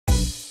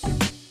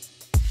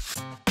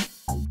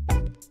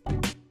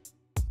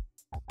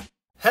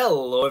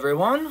Hello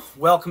everyone,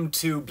 welcome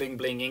to Bling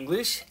Bling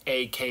English,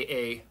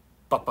 aka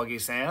Buggy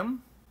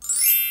Sam.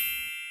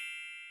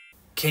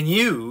 Can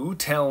you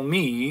tell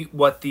me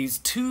what these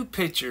two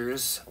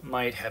pictures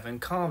might have in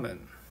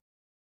common?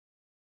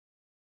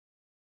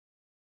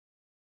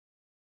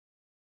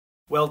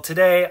 Well,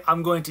 today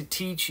I'm going to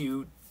teach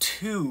you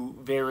two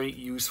very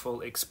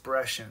useful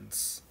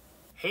expressions.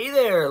 Hey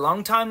there,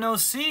 long time no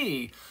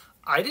see.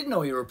 I didn't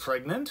know you were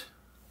pregnant.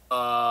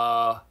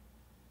 I'm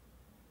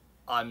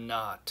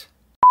not.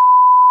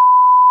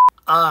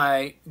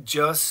 I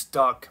just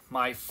stuck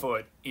my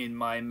foot in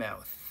my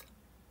mouth.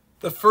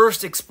 The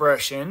first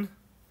expression,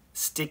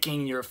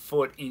 sticking your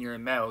foot in your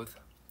mouth,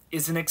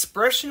 is an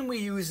expression we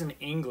use in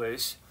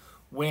English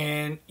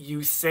when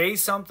you say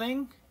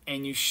something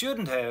and you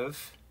shouldn't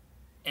have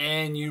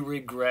and you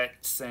regret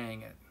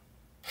saying it.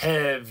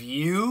 Have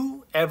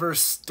you ever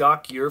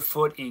stuck your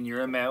foot in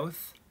your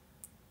mouth?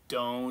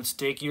 Don't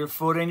stick your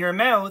foot in your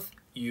mouth.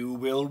 You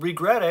will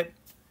regret it.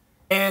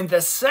 And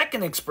the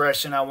second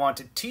expression I want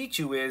to teach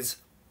you is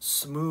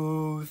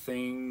smooth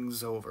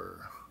things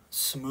over.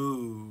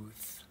 Smooth.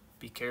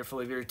 Be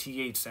careful of your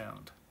TH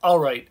sound. All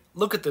right,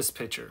 look at this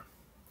picture.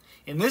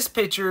 In this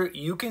picture,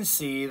 you can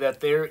see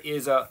that there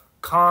is a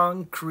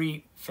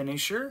concrete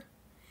finisher,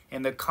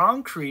 and the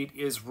concrete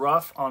is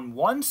rough on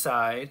one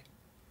side,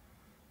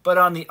 but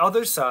on the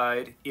other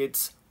side,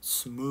 it's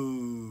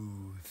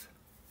smooth.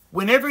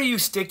 Whenever you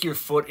stick your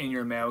foot in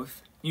your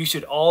mouth, you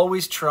should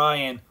always try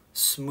and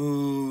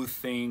smooth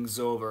things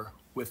over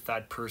with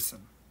that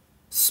person.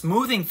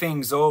 Smoothing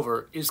things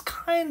over is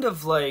kind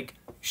of like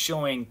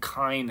showing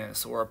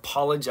kindness or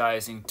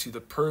apologizing to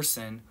the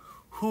person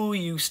who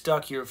you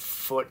stuck your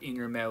foot in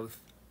your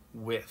mouth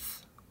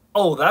with.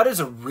 Oh, that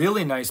is a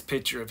really nice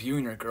picture of you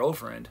and your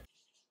girlfriend.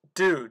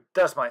 Dude,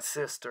 that's my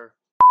sister.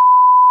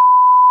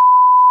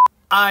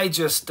 I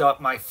just stuck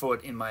my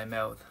foot in my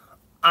mouth.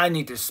 I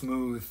need to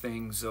smooth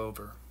things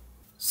over.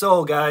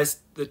 So guys,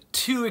 the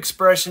two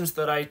expressions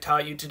that I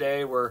taught you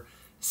today were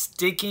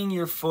sticking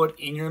your foot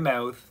in your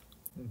mouth,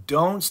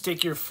 don't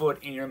stick your foot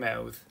in your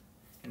mouth,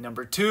 and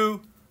number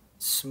two,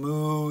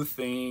 smooth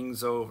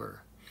things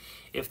over.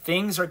 If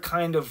things are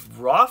kind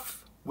of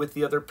rough with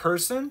the other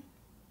person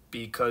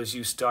because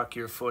you stuck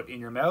your foot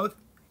in your mouth,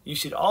 you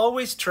should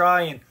always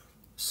try and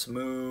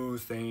smooth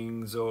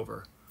things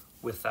over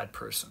with that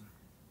person.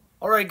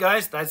 Alright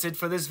guys, that's it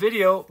for this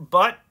video,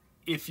 but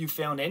if you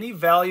found any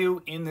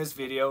value in this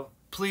video,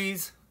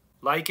 please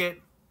like it,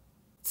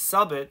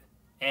 sub it,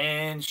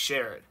 and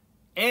share it.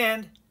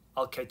 And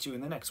I'll catch you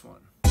in the next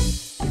one.